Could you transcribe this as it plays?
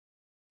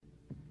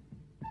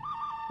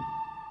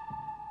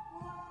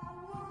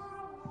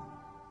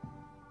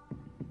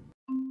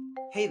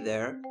Hey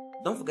there,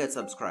 don't forget to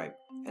subscribe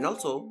and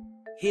also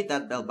hit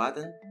that bell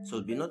button so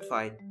you'll be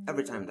notified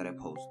every time that I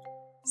post.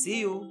 See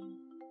you!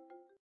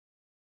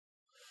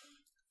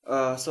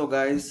 So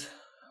guys,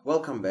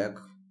 welcome back.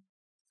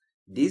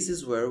 This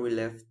is where we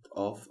left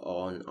off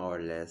on our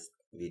last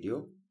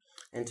video,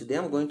 and today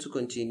I'm going to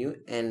continue,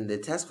 and the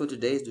task for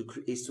today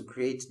is to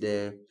create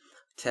the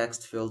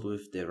text field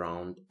with the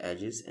round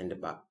edges and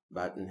the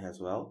button as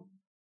well.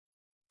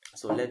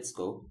 So let's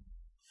go.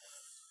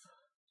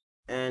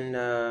 And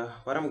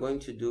what I'm going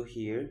to do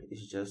here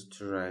is just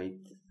to write,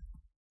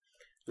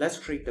 let's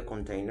create the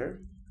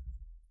container,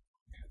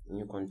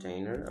 new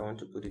container. I want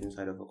to put it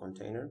inside of a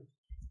container,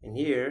 and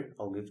here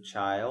I'll give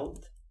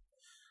child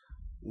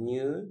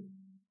new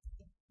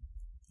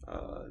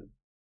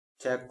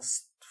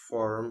text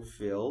form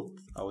field.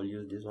 I will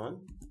use this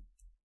one,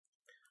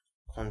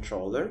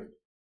 controller.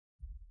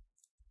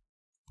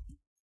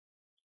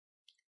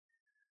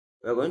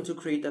 We're going to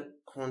create a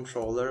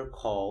controller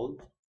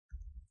called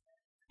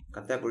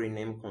category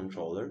name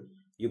controller.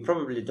 You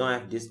probably don't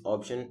have this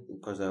option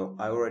because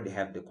I already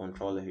have the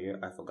controller here.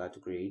 I forgot to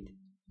create.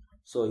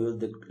 So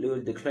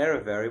you'll declare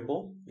a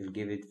variable. You'll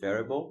give it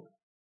variable.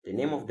 The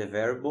name of the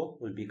variable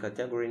will be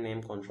category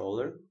name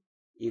controller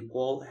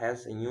equal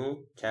has a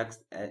new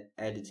text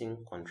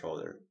editing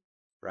controller,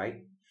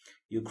 right?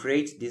 You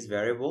create this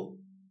variable,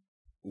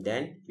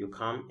 then you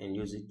come and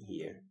use it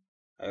here.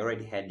 I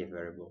already had the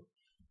variable,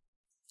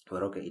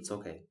 but okay, it's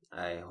okay.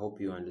 I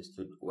hope you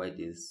understood where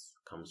this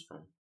comes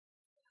from.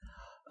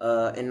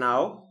 And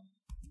now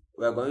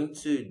we're going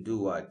to do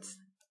what?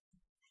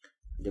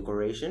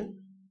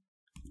 Decoration.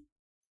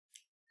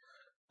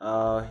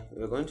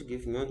 We're going to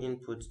give new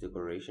input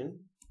decoration.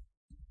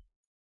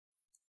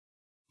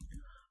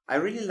 I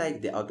really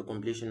like the auto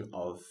completion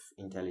of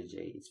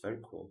IntelliJ. It's very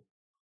cool.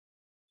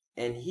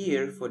 And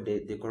here for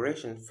the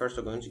decoration, first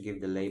we're going to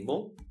give the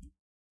label,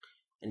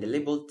 and the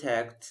label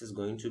text is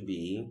going to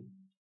be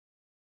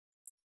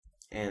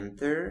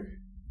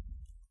enter.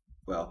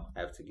 Well,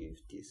 I have to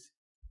give this.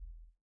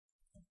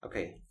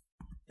 Okay,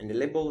 and the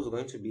label is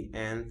going to be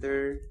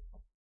enter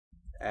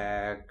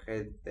a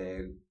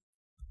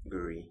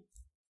category.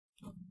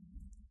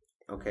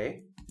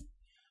 Okay,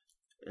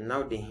 and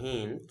now the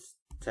hint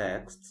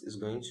text is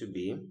going to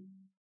be,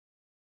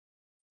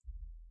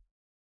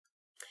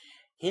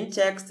 hint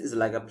text is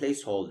like a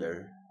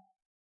placeholder.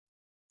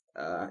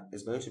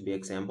 It's going to be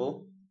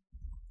example,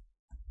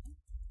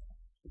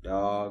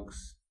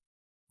 dogs,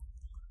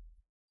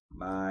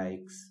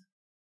 bikes,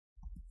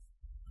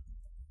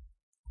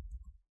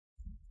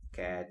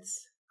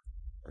 cats,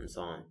 and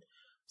so on.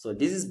 So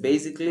this is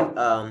basically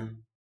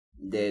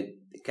the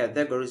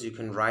categories you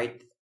can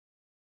write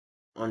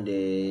on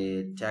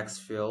the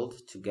text field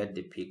to get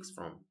the picks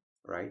from,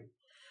 right?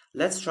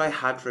 Let's try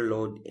hard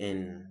reload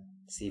and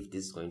see if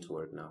this is going to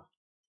work now.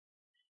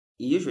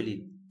 It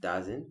usually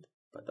doesn't,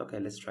 but okay,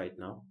 let's try it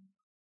now.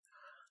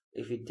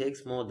 If it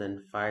takes more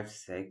than 5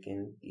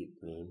 seconds,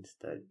 it means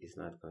that it's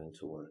not going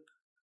to work.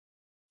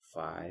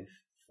 5,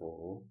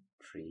 4,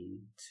 3,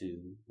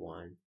 2,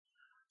 1.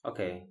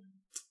 Okay,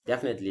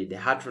 definitely the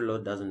hard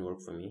reload doesn't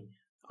work for me.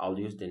 I'll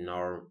use the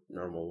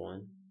normal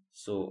one.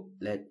 So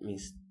let me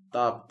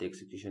stop the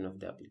execution of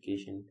the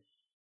application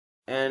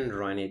and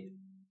run it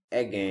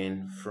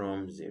again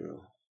from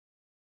 0.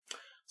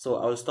 So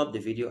I'll stop the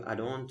video. I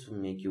don't want to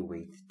make you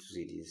wait to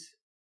see this.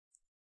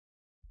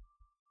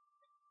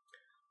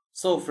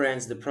 So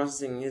friends, the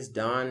processing is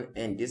done,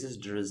 and this is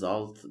the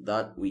result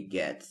that we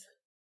get.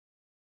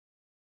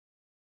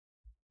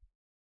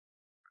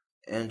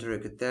 Enter a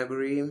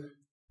category.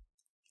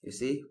 You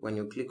see, when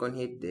you click on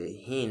it, the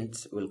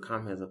hint will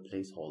come as a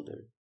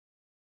placeholder,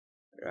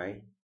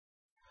 right?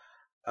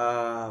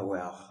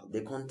 Well, the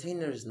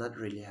container is not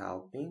really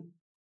helping.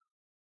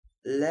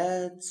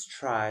 Let's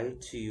try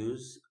to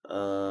use,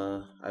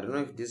 I don't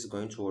know if this is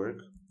going to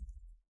work.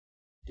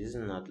 This is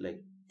not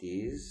like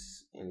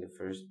this in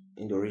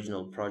the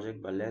original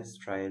project, but let's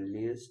try a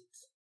list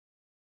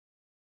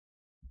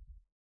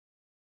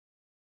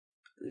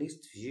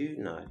view.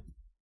 Not.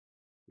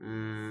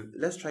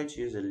 Let's try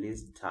to use a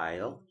list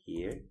tile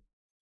here,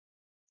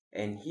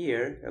 and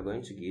here we're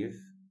going to give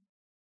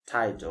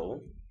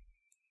title,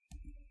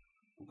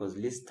 because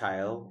list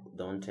tile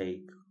doesn't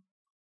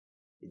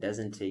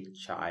take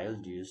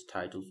child. Use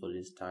title for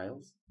list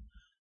tiles.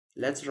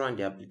 Let's run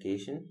the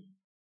application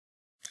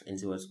and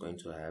see what's going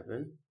to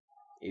happen.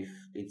 If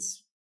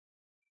it's,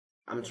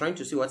 I'm trying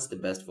to see what's the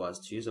best for us,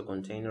 to use a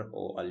container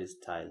or a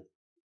list tile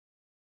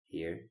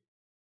here.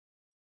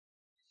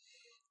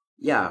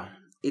 Yeah,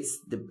 it's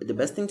the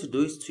best thing to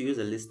do is to use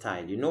a list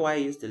tile. You know why I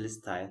use the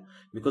list tile?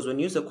 Because when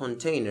you use a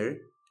container,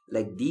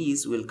 like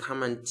these will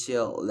come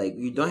until, like,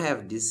 you don't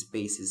have these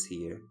spaces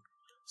here.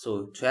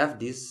 So to have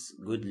these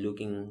good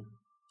looking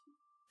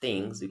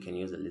things, you can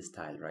use a list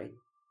tile, right?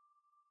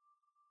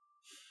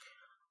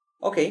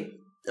 Okay,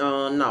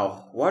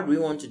 now what we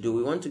want to do,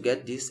 we want to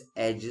get these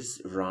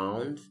edges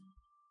round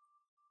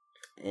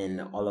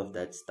and all of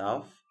that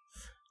stuff.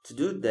 To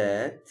do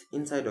that,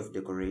 inside of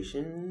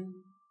decoration,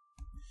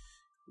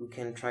 we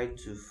can try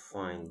to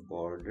find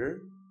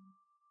border,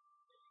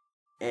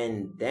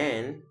 and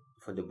then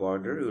for the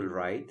border we'll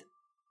write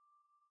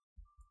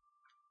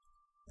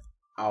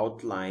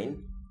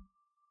outline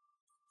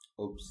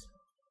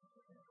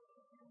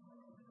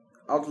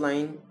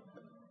outline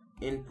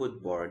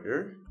input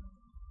border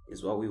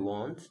is what we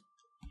want,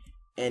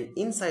 and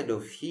inside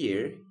of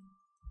here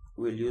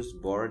we'll use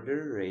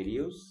border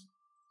radius,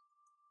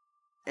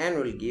 and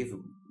we'll give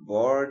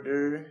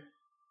border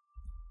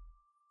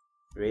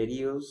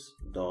radius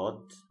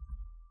dot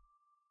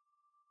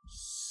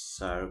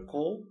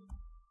circle,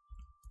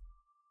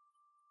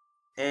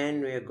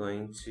 and we're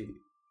going to,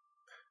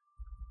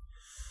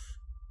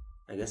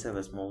 I guess I have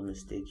a small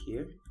mistake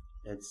here.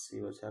 Let's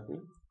see what's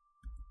happening.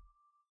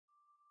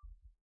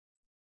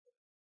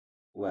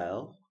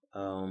 Well,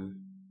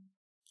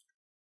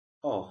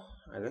 oh,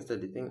 I guess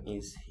that the thing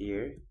is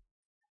here,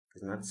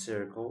 it's not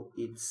circle,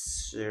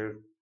 it's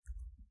circular.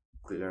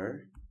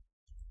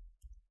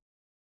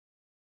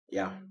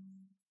 Yeah,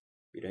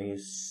 we don't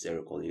use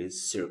circle, it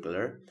is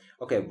circular.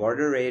 Okay,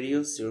 border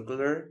radius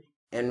circular,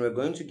 and we're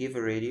going to give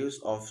a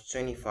radius of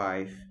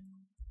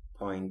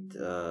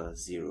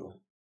 25.0.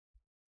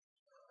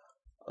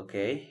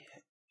 Okay,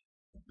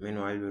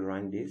 meanwhile we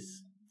run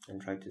this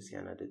and try to see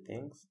another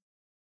things.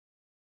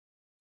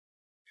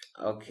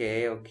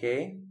 Okay,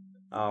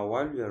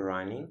 while we are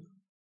running,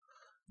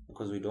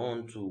 because we don't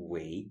want to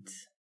wait,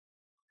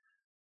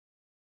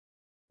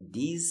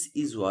 this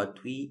is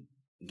what we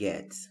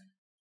get.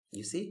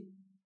 You see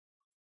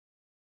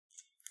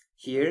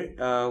here,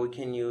 we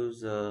can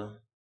use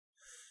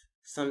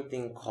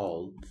something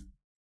called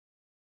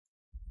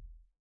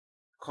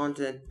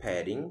content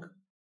padding.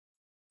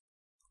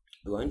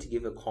 We're going to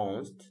give a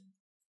const,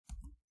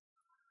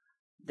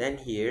 then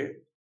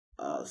here,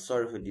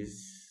 sorry for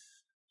this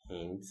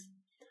hint,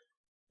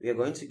 we are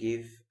going to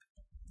give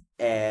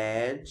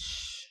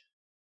edge,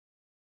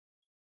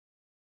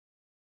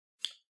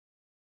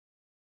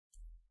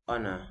 oh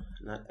no,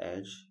 not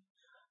edge,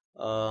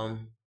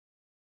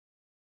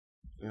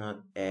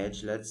 not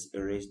edge, let's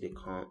erase the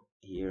count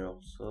here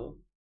also.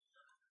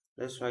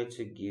 Let's try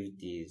to give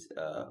these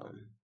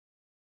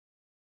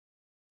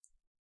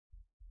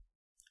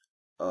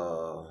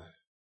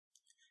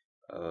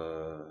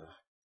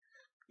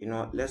you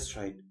know, let's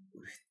try it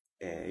with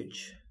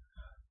edge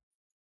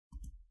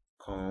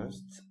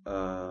const.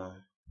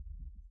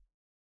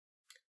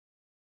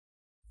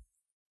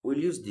 We'll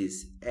use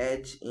this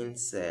edge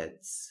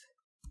insets.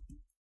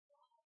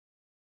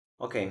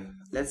 Okay,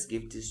 let's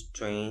give this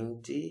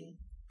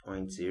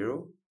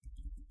 20.0.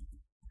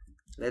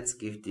 Let's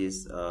give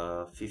this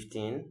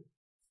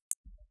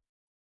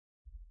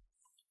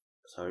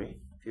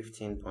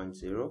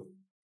 15.0.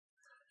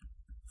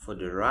 For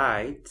the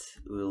right,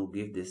 we'll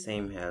give the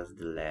same as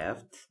the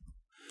left,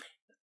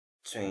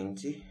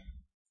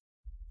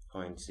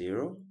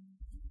 20.0.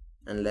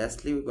 And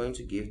lastly, we're going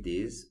to give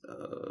this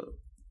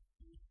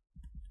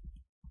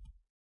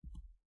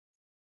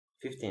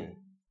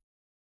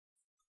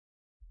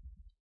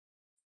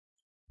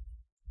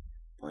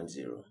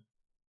 15.0.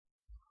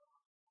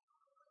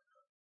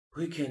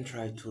 We can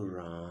try to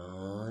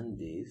run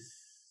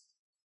this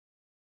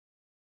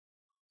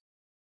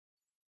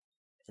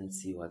and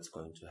see what's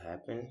going to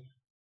happen.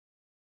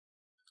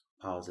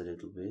 Pause a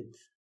little bit,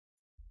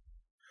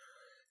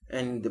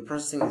 and the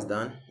processing is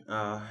done.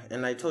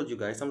 And I told you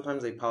guys,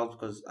 sometimes I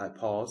pause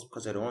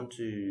because I don't want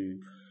to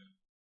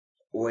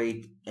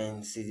wait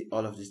and see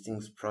all of these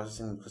things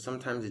processing, because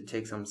sometimes it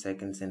takes some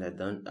seconds and I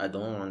don't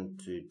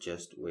want to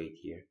just wait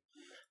here.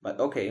 But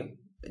okay,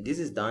 this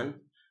is done.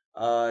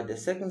 The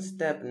second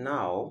step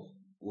now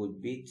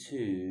would be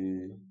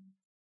to,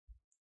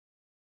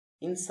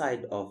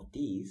 inside of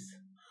these,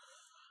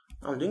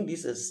 I'm doing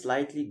this as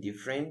slightly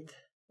different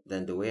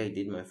than the way I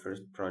did my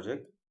first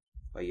project,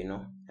 but you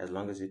know, as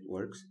long as it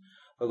works.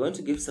 We're going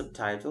to give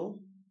subtitle.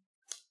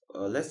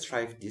 Let's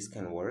try if this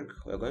can work.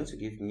 We're going to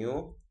give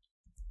new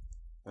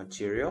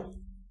material.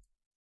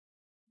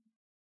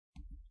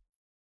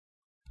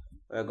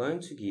 We're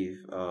going to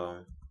give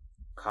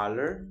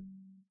color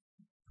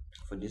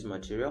for this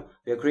material.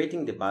 We are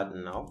creating the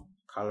button now.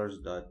 Colors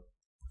dot,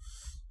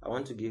 I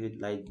want to give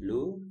it light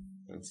blue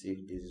and see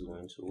if this is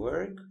going to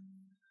work.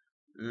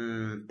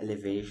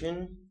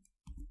 Elevation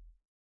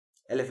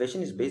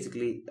is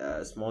basically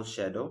a small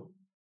shadow.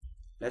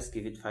 Let's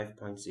give it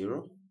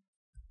 5.0.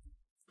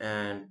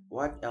 And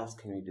what else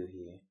can we do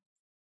here?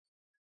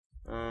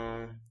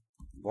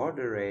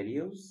 Border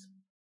radius,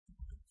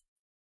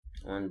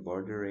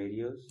 border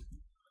radius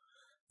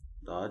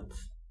dot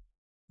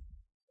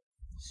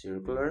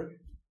circular,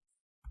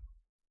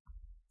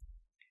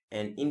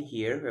 and in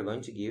here we're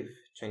going to give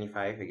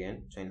 25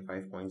 again.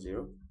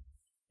 25.0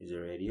 is the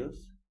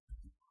radius.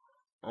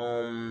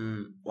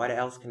 What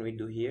else can we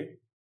do here?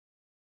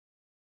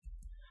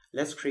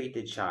 Let's create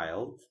a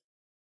child.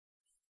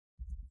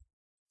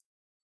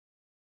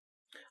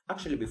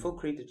 Actually, before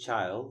create a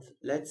child,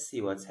 let's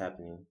see what's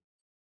happening.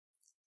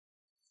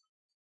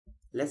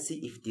 Let's see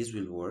if this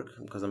will work,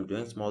 because I'm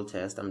doing small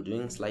test. I'm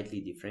doing slightly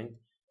different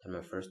than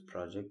my first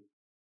project.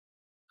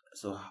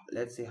 So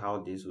let's see how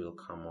this will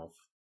come off.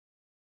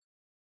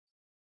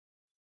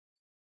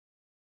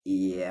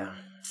 Yeah,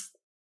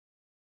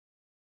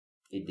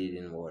 it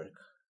didn't work.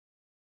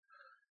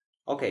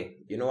 Okay,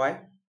 you know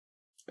why?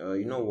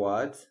 You know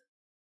what?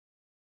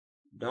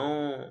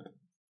 Don't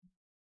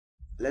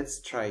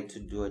Let's try to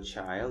do a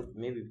child,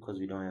 maybe because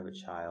we don't have a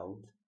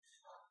child.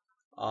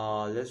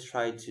 Let's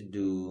try to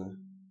do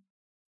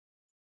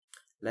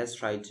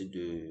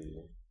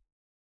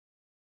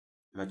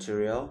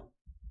material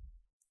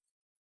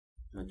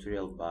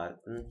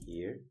button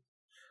here.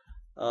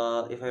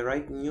 If I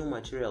write new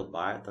material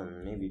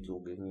button, maybe it will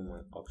give me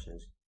more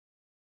options.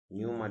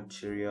 New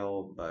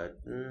material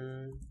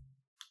button.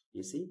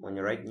 You see, when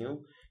you write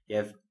new, you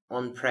have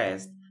on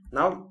pressed.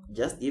 Now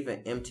just give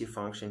an empty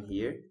function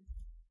here,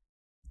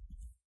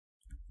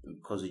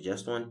 because we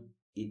just want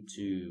it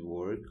to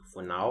work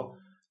for now.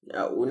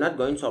 We're not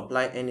going to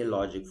apply any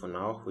logic for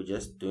now. We're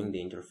just doing the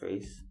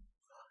interface.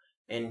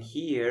 And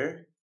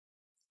here,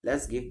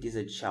 let's give this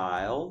a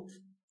child.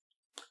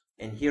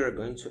 And here we're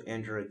going to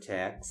enter a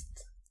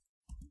text.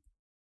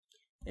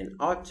 And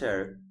our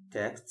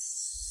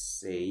text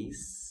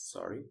says,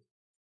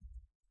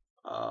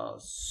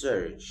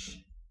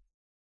 search.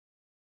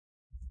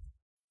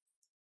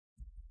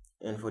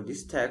 And for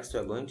this text,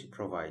 we're going to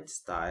provide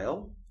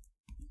style.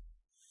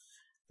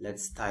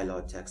 Let's style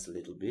our text a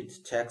little bit.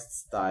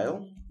 Text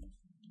style.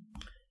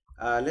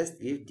 Let's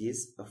give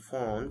this a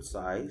font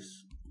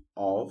size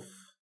of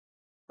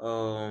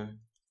I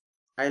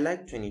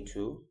like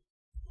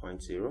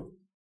 22.0.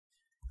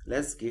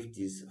 Let's give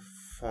this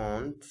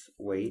font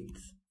weight.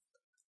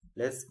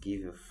 Let's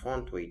give a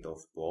font weight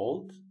of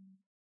bold.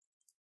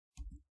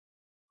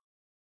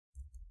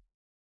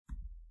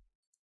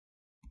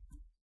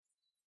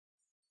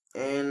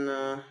 And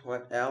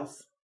what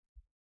else?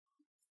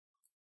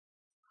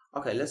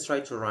 Okay, let's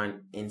try to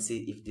run and see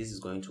if this is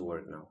going to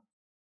work now.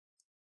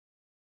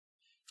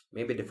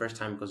 Maybe the first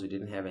time, because we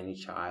didn't have any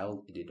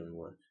child, it didn't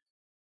work.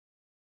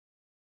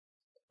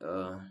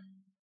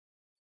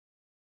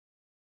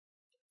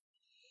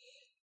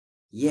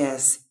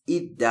 Yes,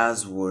 it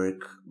does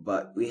work,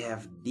 but we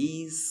have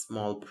this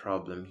small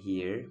problem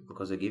here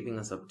because we're giving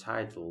a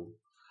subtitle.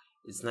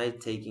 It's not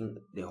taking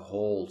the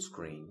whole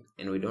screen,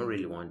 and we don't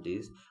really want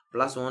this.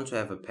 Plus, we want to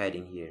have a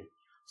padding here.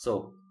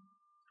 So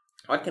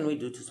what can we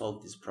do to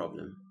solve this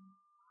problem?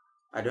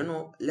 I don't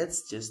know.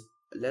 Let's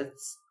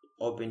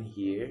open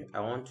here. I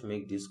want to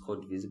make this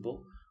code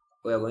visible.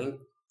 We are going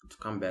to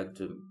come back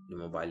to the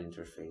mobile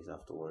interface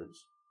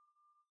afterwards.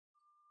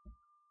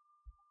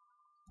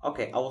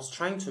 Okay, I was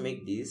trying to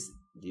make this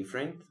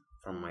different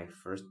from my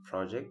first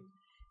project,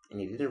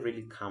 and it didn't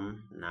really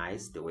come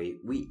nice the way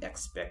we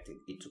expected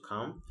it to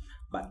come.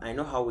 But I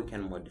know how we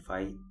can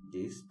modify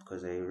this,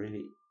 because I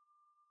really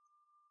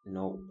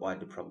know what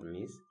the problem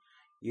is.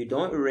 You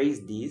don't erase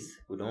this.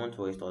 We don't want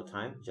to waste our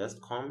time.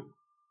 Just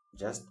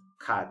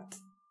cut.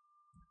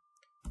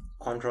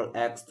 Control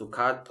X to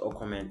cut, or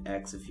Command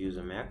X if you use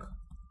a Mac.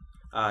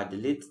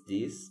 Delete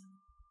this.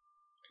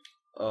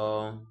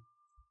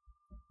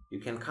 You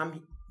can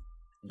come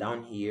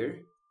down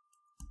here,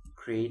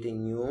 create a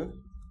new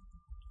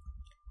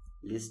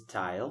list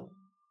tile.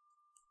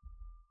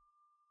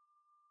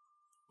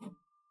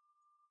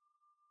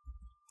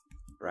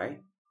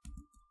 Right?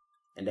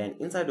 And then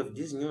inside of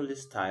this new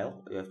list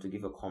tile, you have to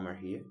give a comma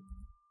here.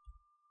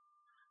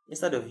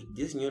 Inside of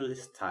this new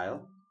list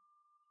tile,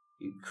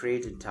 you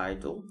create a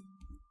title,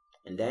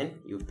 and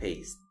then you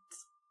paste.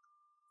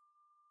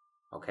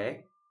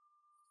 Okay?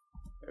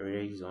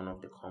 Erase one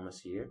of the commas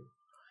here.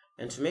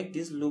 And to make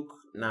this look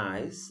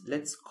nice,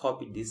 let's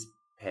copy this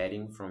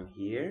padding from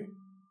here.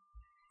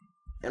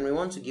 And we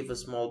want to give a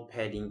small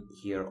padding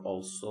here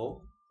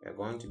also. We're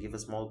going to give a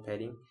small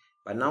padding,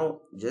 but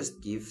now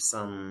just give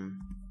some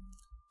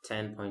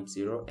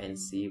 10.0 and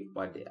see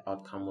what the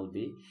outcome will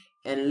be.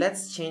 And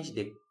let's change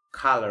the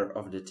color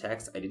of the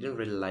text. I didn't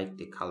really like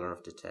the color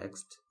of the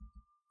text.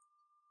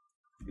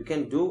 You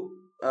can do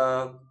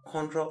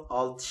Control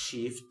Alt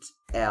Shift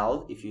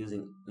L if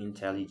using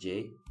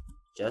IntelliJ,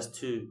 just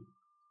to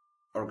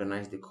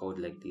organize the code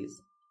like this.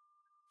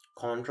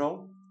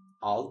 Control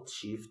Alt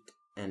Shift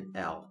and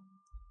L.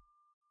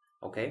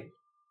 Okay,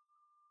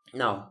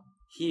 now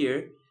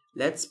here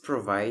let's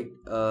provide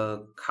a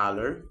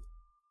color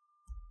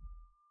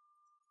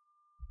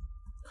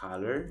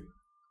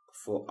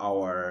for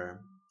our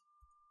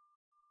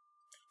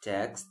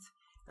text,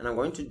 and I'm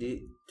going to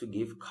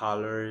give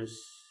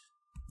colors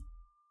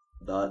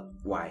dot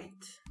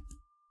white.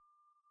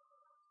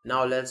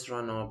 Now let's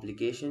run our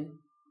application.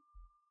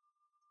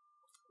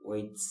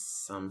 Wait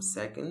some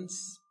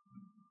seconds,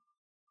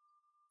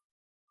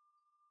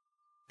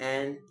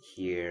 and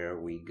here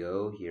we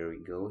go.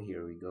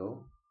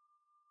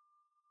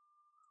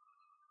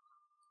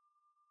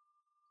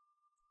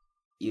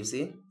 You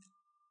see,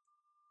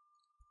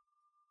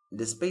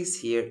 the space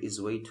here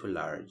is way too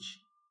large,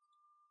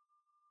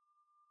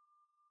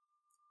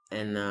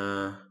 and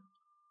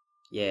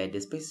yeah,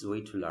 the space is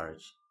way too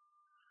large.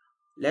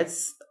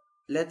 Let's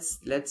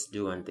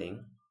do one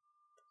thing.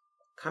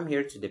 Come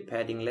here to the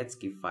padding. Let's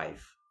give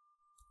 5.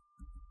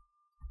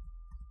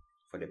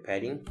 For the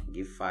padding,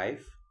 give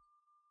 5.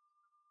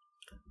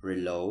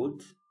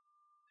 Reload.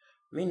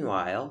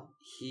 Meanwhile,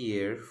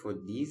 here for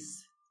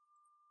this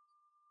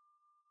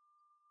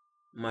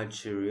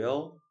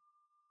material,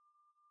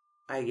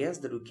 I guess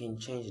that we can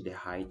change the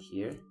height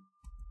here.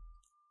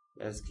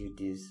 Let's give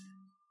this.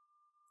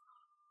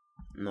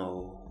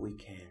 No, we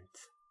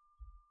can't,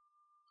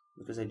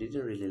 because I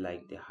didn't really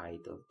like the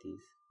height of this.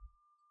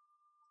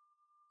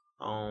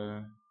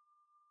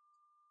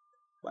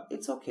 But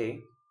it's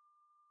okay.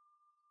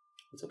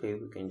 It's okay,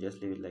 we can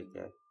just leave it like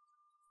that.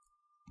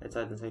 Let's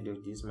add inside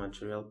of this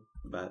material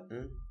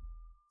button.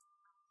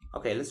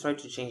 Okay, let's try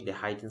to change the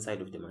height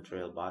inside of the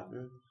material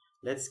button.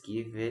 Let's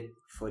give it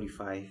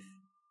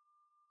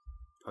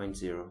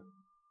 45.0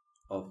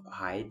 of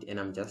height, and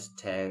I'm just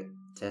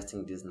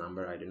testing this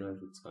number. I don't know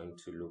if it's going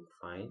to look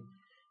fine,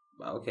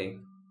 but okay,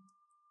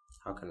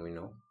 how can we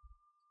know?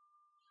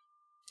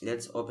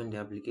 Let's open the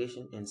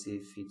application and see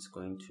if it's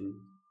going to.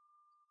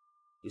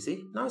 You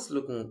see, now it's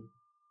looking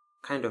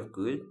kind of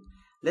good.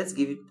 Let's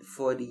give it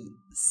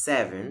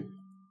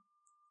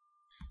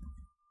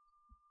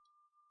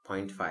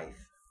 47.5.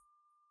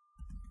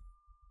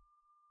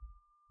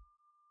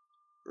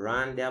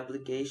 Run the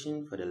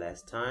application for the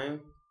last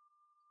time.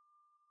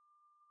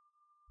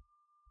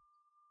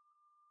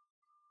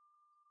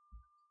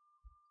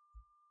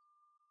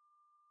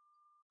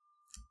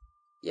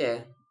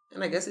 Yeah,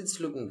 and I guess it's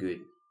looking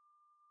good,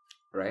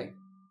 right?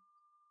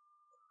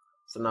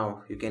 So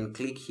now you can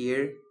click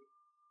here.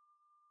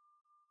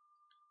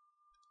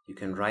 You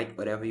can write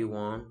whatever you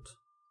want,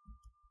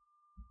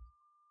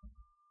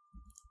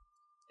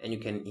 and you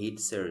can hit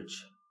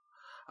search.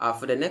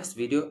 For the next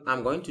video,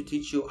 I'm going to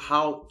teach you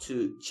how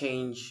to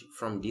change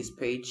from this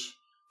page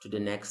to the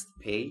next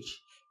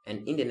page,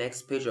 and in the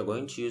next page you're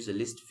going to use a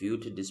list view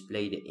to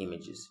display the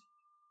images.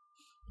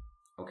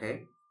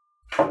 Okay,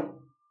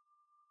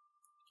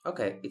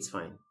 it's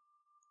fine.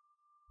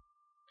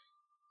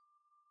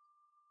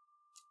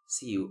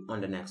 See you on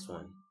the next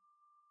one.